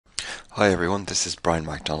Hi everyone, this is Brian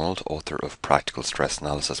MacDonald, author of Practical Stress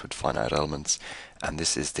Analysis with Finite Elements, and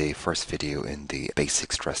this is the first video in the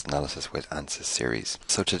Basic Stress Analysis with Ansys series.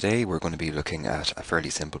 So today we're going to be looking at a fairly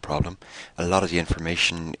simple problem. A lot of the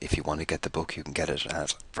information, if you want to get the book, you can get it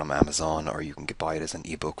from Amazon, or you can buy it as an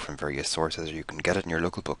ebook from various sources, or you can get it in your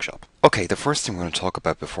local bookshop. Okay, the first thing we're going to talk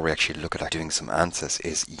about before we actually look at doing some Ansys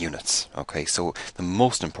is units. Okay, so the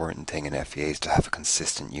most important thing in FEA is to have a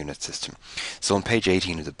consistent unit system. So on page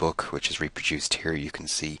 18 of the book, which is reproduced here, you can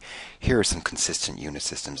see here are some consistent unit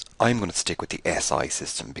systems. I'm going to stick with the SI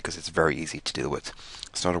system because it's very easy to deal with.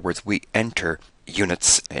 So in other words, we enter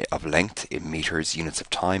units of length in meters, units of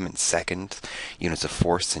time in seconds, units of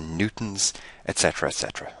force in newtons, etc.,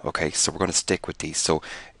 etc. Okay, so we're going to stick with these. So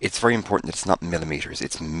it's very important that it's not millimeters,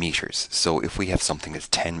 it's meters. So if we have something that's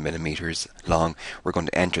 10 millimeters long, we're going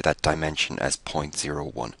to enter that dimension as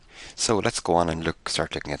 0.01. So let's go on and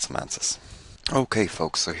start looking at some Ansys. Okay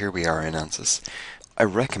folks, so here we are in Ansys. I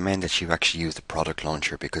recommend that you actually use the product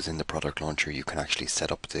launcher, because in the product launcher you can actually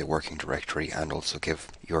set up the working directory and also give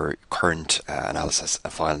your current analysis a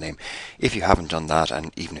file name. If you haven't done that,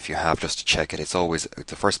 and even if you have, just to check it, it's always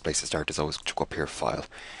the first place to start is always to go up here, file.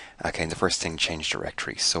 Okay, and the first thing, change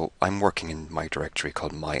directory. So I'm working in my directory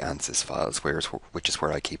called my Ansys files, which is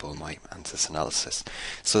where I keep all my Ansys analysis.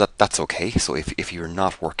 So that's okay. So if you're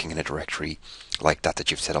not working in a directory like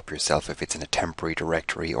that you've set up yourself, if it's in a temporary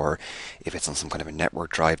directory or if it's on some kind of a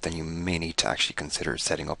network drive, then you may need to actually consider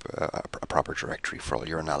setting up a proper directory for all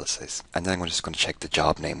your analysis. And then I'm just going to check the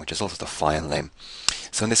job name, which is also the file name.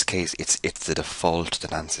 So in this case, it's the default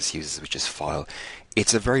that Ansys uses, which is file.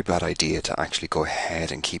 It's a very bad idea to actually go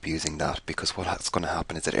ahead and keep using that, because what's going to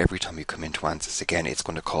happen is that every time you come into Ansys again, it's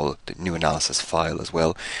going to call the new analysis file as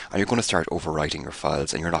well, and you're going to start overwriting your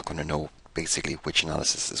files, and you're not going to know basically which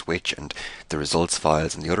analysis is which, and the results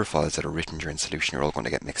files and the other files that are written during solution are all going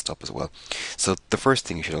to get mixed up as well. So the first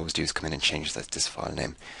thing you should always do is come in and change this file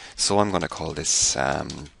name. So I'm going to call this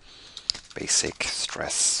Basic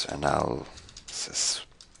Stress Analysis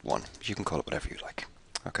 1. You can call it whatever you like.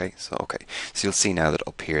 Okay, so you'll see now that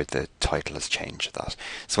up here the title has changed to that.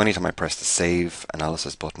 So anytime I press the Save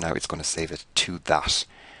Analysis button now, it's going to save it to that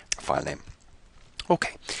file name.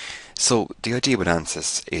 Okay, so the idea with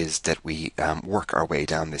Ansys is that we work our way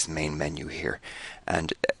down this main menu here,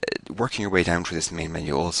 and working your way down through this main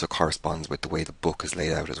menu also corresponds with the way the book is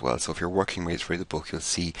laid out as well. So if you're working your way through the book, you'll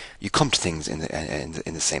see you come to things in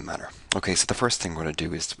the same manner. Okay, so the first thing we're going to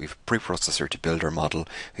do is we have a preprocessor to build our model,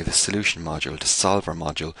 we have a solution module to solve our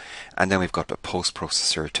module, and then we've got a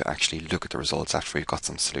post-processor to actually look at the results after we've got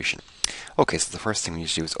some solution. Okay, so the first thing we need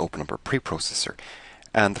to do is open up our preprocessor.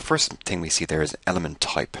 And the first thing we see there is element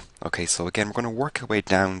type. Okay, so again, we're going to work our way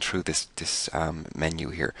down through this menu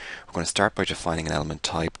here. We're going to start by defining an element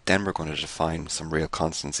type, then we're going to define some real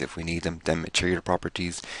constants if we need them, then material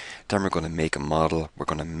properties, then we're going to make a model, we're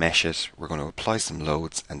going to mesh it, we're going to apply some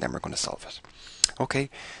loads, and then we're going to solve it. Okay,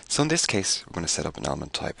 so in this case, we're going to set up an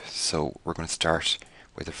element type. So we're going to start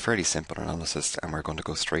with a fairly simple analysis, and we're going to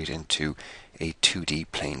go straight into a 2D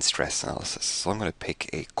plane stress analysis. So I'm going to pick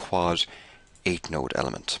a quad 8-node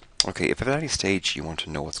element. Okay, if at any stage you want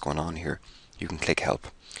to know what's going on here, you can click help.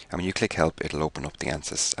 And when you click help, it'll open up the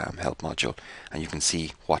Ansys help module, and you can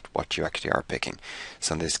see what you actually are picking.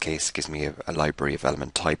 So in this case, it gives me a library of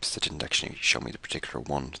element types that didn't actually show me the particular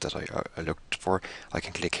one that I looked for. I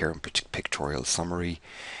can click here and pictorial summary.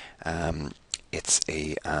 It's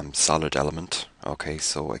a solid element. Okay,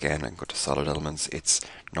 so again, I can go to solid elements. It's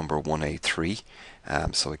number 1A3.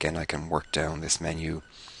 So again, I can work down this menu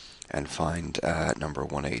and find number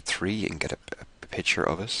 183 and get a picture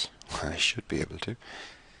of it. I should be able to.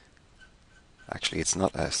 Actually, it's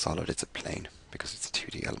not a solid, it's a plane, because it's a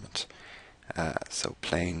 2D element. So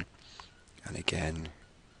plane, and again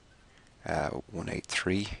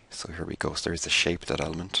 183. So here we go. So there's the shape of that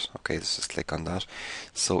element. Okay, let's just click on that.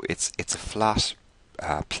 So it's a flat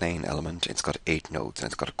plane element. It's got 8 nodes, and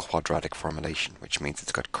it's got a quadratic formulation, which means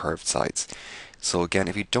it's got curved sides. So again,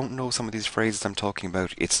 if you don't know some of these phrases I'm talking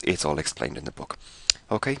about, it's all explained in the book.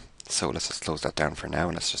 Okay, so let's just close that down for now,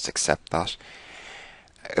 and let's just accept that.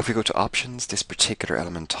 If we go to options, this particular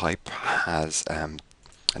element type has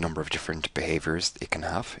a number of different behaviors it can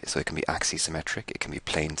have. So it can be axisymmetric, it can be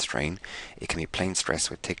plane strain, it can be plane stress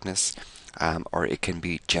with thickness, or it can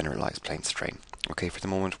be generalized plane strain. Okay, for the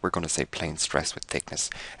moment we're going to say plane stress with thickness.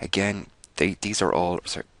 Again, these are all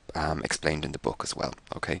explained in the book as well.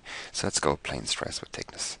 Okay, so let's go plane stress with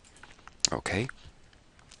thickness. Okay,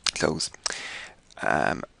 close.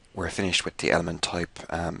 we're finished with the element type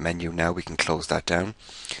menu. Now we can close that down.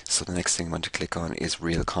 So the next thing I want to click on is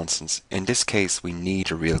real constants. In this case, we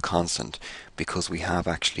need a real constant because we have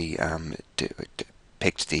actually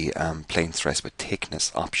picked the plane stress with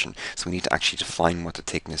thickness option. So we need to actually define what the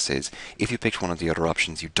thickness is. If you picked one of the other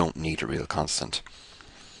options, you don't need a real constant.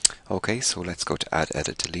 Okay, so let's go to add,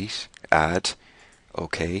 edit, delete, add,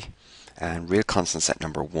 okay, and real constant set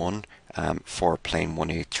number 1 for plane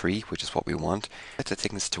 183, which is what we want. Set the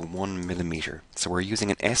thickness to 1 millimeter. So we're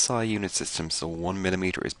using an SI unit system, so 1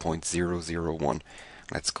 millimeter is 0.001.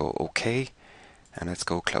 Let's go OK, and let's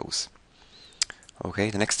go close.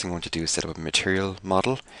 Okay, the next thing we want to do is set up a material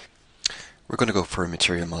model. We're going to go for a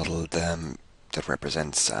material model that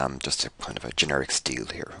represents just a kind of a generic steel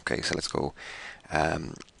here. Okay, so let's go.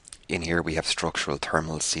 In here we have structural,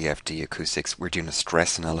 thermal, CFD, acoustics. We're doing a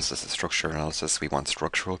stress analysis, a structure analysis. We want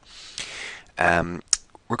structural.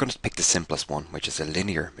 We're going to pick the simplest one, which is a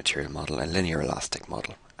linear material model, a linear elastic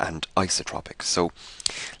model, and isotropic. So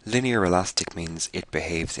linear elastic means it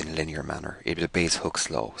behaves in a linear manner. It obeys Hooke's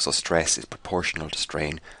law. So stress is proportional to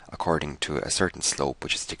strain according to a certain slope,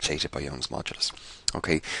 which is dictated by Young's modulus.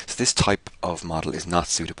 Okay, so this type of model is not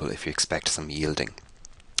suitable if you expect some yielding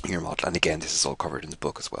in your model, and again this is all covered in the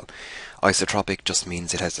book as well. Isotropic just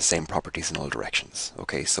means it has the same properties in all directions.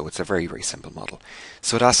 Okay, so it's a very, very simple model.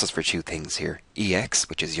 So it asks us for two things here: Ex,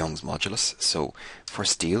 which is Young's modulus. So for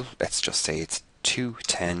steel, let's just say it's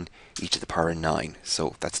 210 e to the power of 9.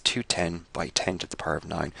 So that's 210 by 10 to the power of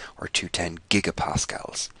 9, or 210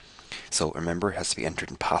 gigapascals. So remember, it has to be entered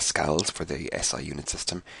in pascals for the SI unit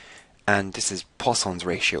system. And this is Poisson's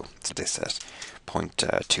ratio, so this at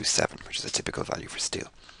 0.27, which is a typical value for steel.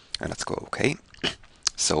 And let's go OK.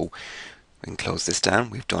 So we can close this down.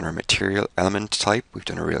 We've done our material element type, we've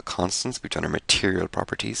done our real constants, we've done our material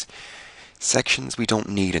properties. Sections we don't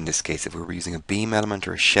need in this case. If we were using a beam element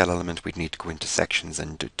or a shell element, we'd need to go into sections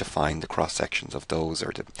and define the cross sections of those,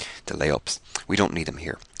 or the layups. We don't need them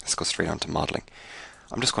here. Let's go straight on to modeling.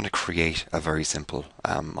 I'm just going to create a very simple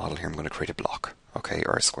model here. I'm going to create a block, okay,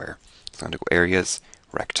 or a square. So I'm going to go areas,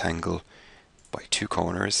 rectangle, by two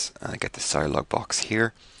corners, and I get this dialog box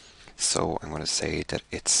here. So I'm going to say that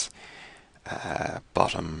its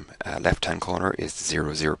bottom left hand corner is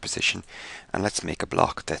 0, 0 position, and let's make a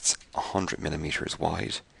block that's 100 millimeters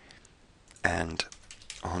wide and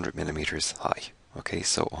 100 millimeters high. Okay,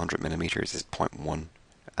 so 100 millimeters is 0.1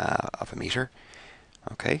 of a meter.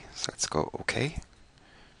 Okay, so let's go OK.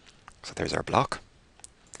 So there's our block.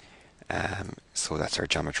 So that's our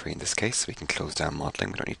geometry in this case. So we can close down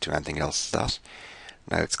modeling. We don't need to do anything else to that.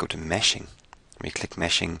 Now let's go to meshing. When we click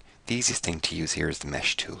meshing, the easiest thing to use here is the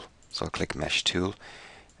mesh tool. So I'll click mesh tool,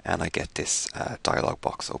 and I get this dialog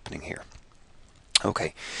box opening here.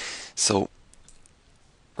 Okay, so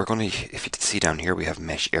we're going to, if you see down here, we have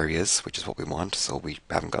mesh areas, which is what we want. So we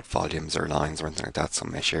haven't got volumes or lines or anything like that. So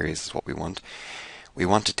mesh areas is what we want. We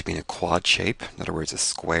want it to be in a quad shape, in other words a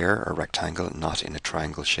square or rectangle, not in a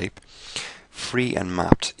triangle shape. Free and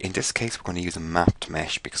mapped. In this case we're going to use a mapped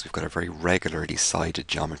mesh because we've got a very regularly sided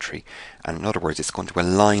geometry, and in other words it's going to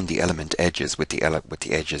align the element edges with the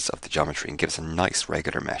edges of the geometry and give us a nice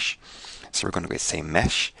regular mesh. So we're going to go say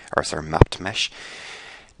mesh, or sorry, mapped mesh.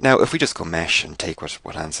 Now if we just go mesh and take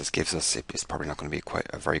what Ansys gives us, it's probably not going to be quite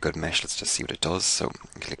a very good mesh. Let's just see what it does. So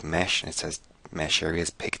click mesh and it says mesh areas,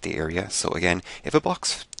 pick the area. So again, if a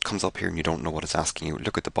box comes up here and you don't know what it's asking you,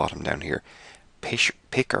 look at the bottom down here.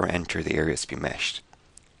 Pick or enter the areas to be meshed.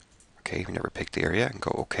 Okay, we never picked the area, and go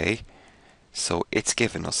OK. So it's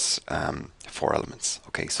given us 4 elements.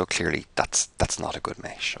 Okay, so clearly that's not a good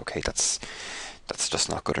mesh. Okay, that's just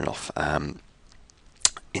not good enough.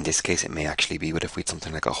 In this case, it may actually be, but if we had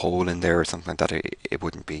something like a hole in there or something like that, it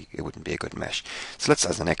wouldn't be a good mesh. So let's,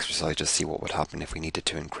 as an exercise, just see what would happen if we needed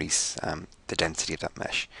to increase the density of that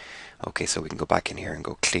mesh. Okay, so we can go back in here and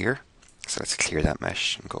go clear. So let's clear that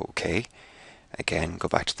mesh and go OK. Again, go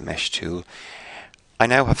back to the mesh tool. I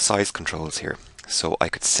now have size controls here, so I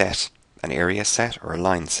could set an area set or a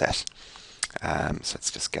line set. So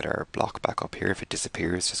let's just get our block back up here. If it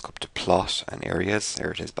disappears, just go up to plot and areas.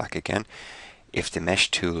 There it is, back again. If the mesh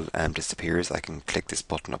tool disappears, I can click this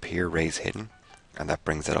button up here, raise hidden, and that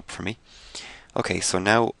brings it up for me. Okay, so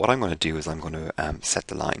now what I'm going to do is I'm going to set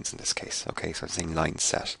the lines in this case. Okay, so I'm saying line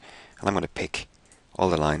set, and I'm going to pick all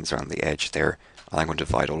the lines around the edge there, and I'm going to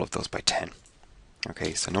divide all of those by 10.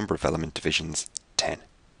 Okay, so number of element divisions 10.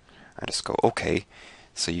 And just go OK.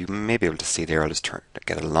 So you may be able to see there, I'll just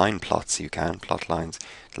get a line plot so you can plot lines.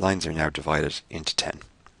 The lines are now divided into 10.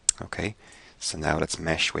 Okay, so now let's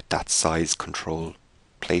mesh with that size control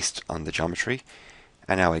placed on the geometry,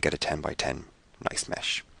 and now I get a 10 by 10 nice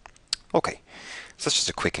mesh. Okay, So that's just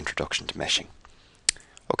a quick introduction to meshing.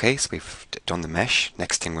 Okay, so we've done the mesh.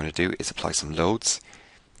 Next thing we're going to do is apply some loads.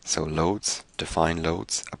 So loads, define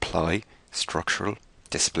loads, apply, structural,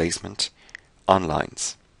 displacement, on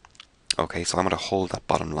lines. Okay, so I'm going to hold that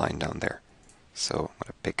bottom line down there. So I'm going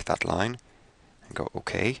to pick that line and go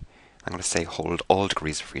OK. I'm going to say hold all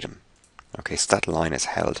degrees of freedom. Okay, so that line is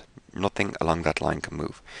held. Nothing along that line can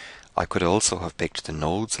move. I could also have picked the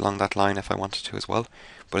nodes along that line if I wanted to as well,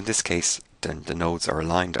 but in this case then the nodes are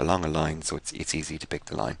aligned along a line, so it's easy to pick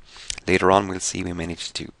the line. Later on we'll see we may need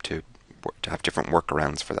to have different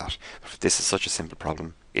workarounds for that. But if this is such a simple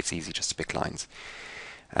problem, it's easy just to pick lines.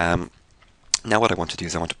 Now what I want to do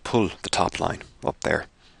is I want to pull the top line up there.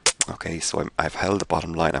 Okay, so I've held the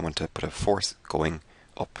bottom line. I want to put a force going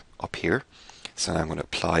up here. So now I'm going to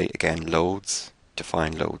apply again loads,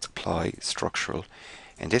 define loads, apply structural.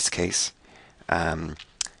 In this case, I'm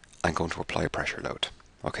going to apply a pressure load.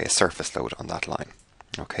 Okay, a surface load on that line.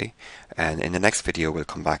 Okay, and in the next video we'll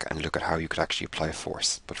come back and look at how you could actually apply a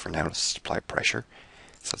force. But for now, let's just apply pressure.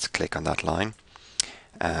 So let's click on that line.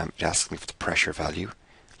 It asks me for the pressure value.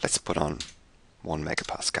 Let's put on 1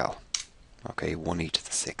 megapascal. Okay, 1 e to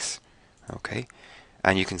the 6. Okay,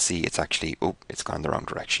 and you can see it's actually, it's gone in the wrong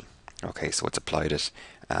direction. Okay, so it's applied it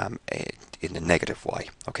in the negative y,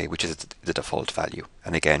 okay, which is the default value.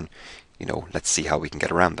 And again, let's see how we can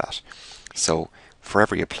get around that. So for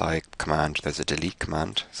every apply command, there's a delete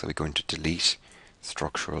command. So we go into delete,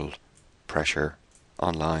 structural, pressure,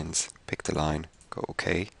 on lines, pick the line, go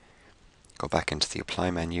OK, go back into the apply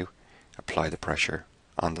menu, apply the pressure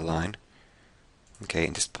on the line. Okay,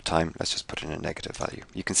 in this time, let's just put in a negative value.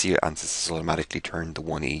 You can see Ansys has automatically turned the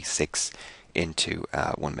 1e6 into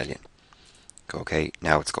 1 million. Okay,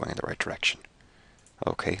 now it's going in the right direction.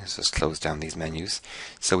 Okay, let's just close down these menus.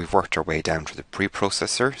 So we've worked our way down to the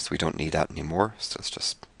preprocessor, so we don't need that anymore. So it's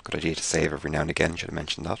just a good idea to save every now and again. Should have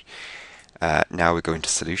mentioned that. Now we go into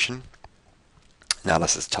solution,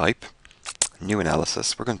 analysis type, new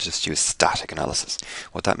analysis. We're going to just use static analysis.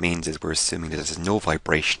 What that means is we're assuming that there's no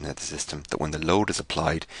vibration in the system, that when the load is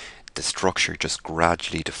applied, the structure just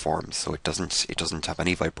gradually deforms, so it doesn't have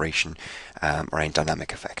any vibration or any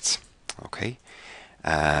dynamic effects. Okay.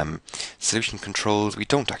 Solution controls, we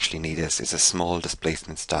don't actually need this. It's a small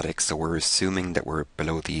displacement static, so we're assuming that we're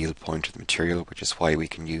below the yield point of the material, which is why we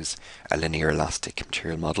can use a linear elastic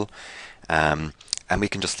material model. And we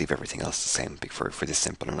can just leave everything else the same for this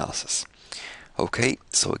simple analysis. Okay,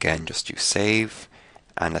 so again, just do save,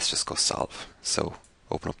 and let's just go solve. So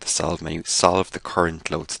open up the solve menu, solve the current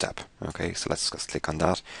load step. Okay, so let's just click on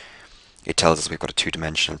that. It tells us we've got a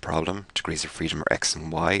two-dimensional problem. Degrees of freedom are x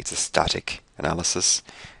and y. It's a static analysis.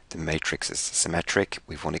 The matrix is symmetric.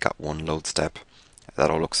 We've only got one load step.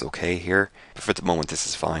 That all looks okay here, but for the moment this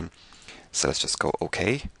is fine. So let's just go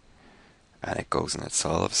OK, and it goes and it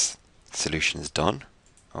solves. Solution is done.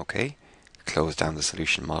 Okay, close down the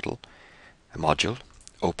solution module,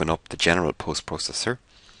 open up the general post-processor,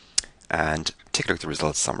 and take a look at the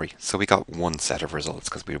results summary. So we got one set of results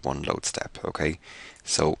because we had one load step. Okay,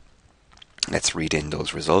 so let's read in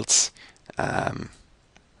those results.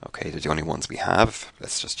 Okay, they're the only ones we have.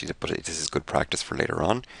 Let's just use it, but this is good practice for later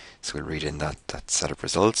on. So we'll read in that set of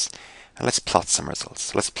results, and let's plot some results.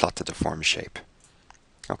 So let's plot the deformed shape.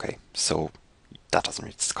 Okay, so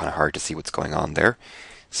it's kind of hard to see what's going on there.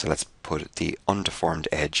 So let's put the undeformed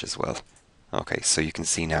edge as well. Okay, so you can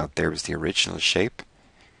see now there's the original shape,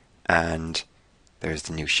 and there's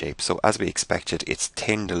the new shape. So as we expected, it's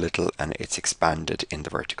thinned a little and it's expanded in the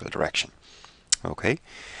vertical direction. Okay.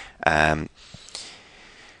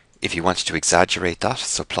 If you wanted to exaggerate that,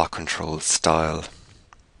 so plot control style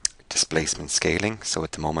displacement scaling. So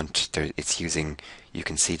at the moment it's using, you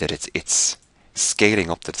can see that it's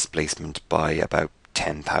scaling up the displacement by about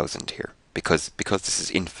 10,000 here. Because this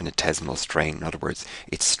is infinitesimal strain, in other words,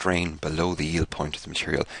 it's strain below the yield point of the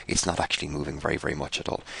material, it's not actually moving very, very much at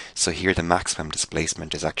all. So here the maximum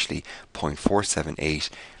displacement is actually 0.478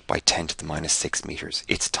 by 10 to the minus 6 meters.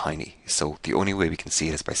 It's tiny, so the only way we can see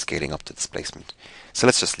it is by scaling up the displacement. So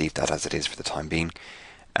let's just leave that as it is for the time being.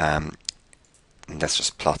 And let's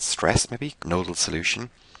just plot stress, maybe, nodal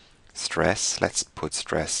solution. Stress, let's put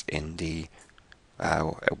stress in the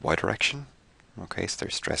y direction. Okay, so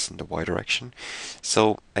there's stress in the y direction.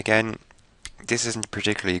 So again, this isn't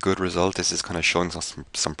particularly a good result. This is kind of showing us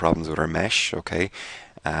some problems with our mesh, okay,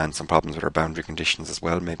 and some problems with our boundary conditions as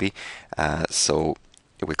well, maybe. So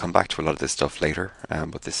we'll come back to a lot of this stuff later,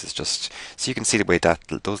 but this is just so you can see the way that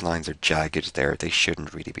those lines are jagged there. They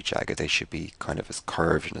shouldn't really be jagged. They should be kind of as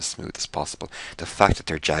curved and as smooth as possible. The fact that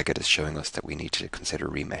they're jagged is showing us that we need to consider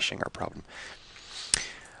remeshing our problem.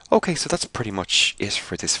 Okay, so that's pretty much it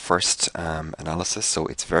for this first analysis. So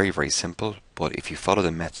it's very, very simple, but if you follow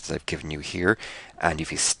the methods I've given you here, and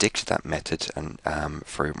if you stick to that method and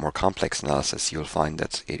for more complex analysis, you'll find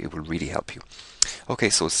that it will really help you. Okay,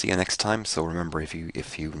 so see you next time. So remember, if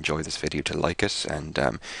you enjoy this video, to like it, and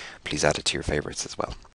please add it to your favorites as well.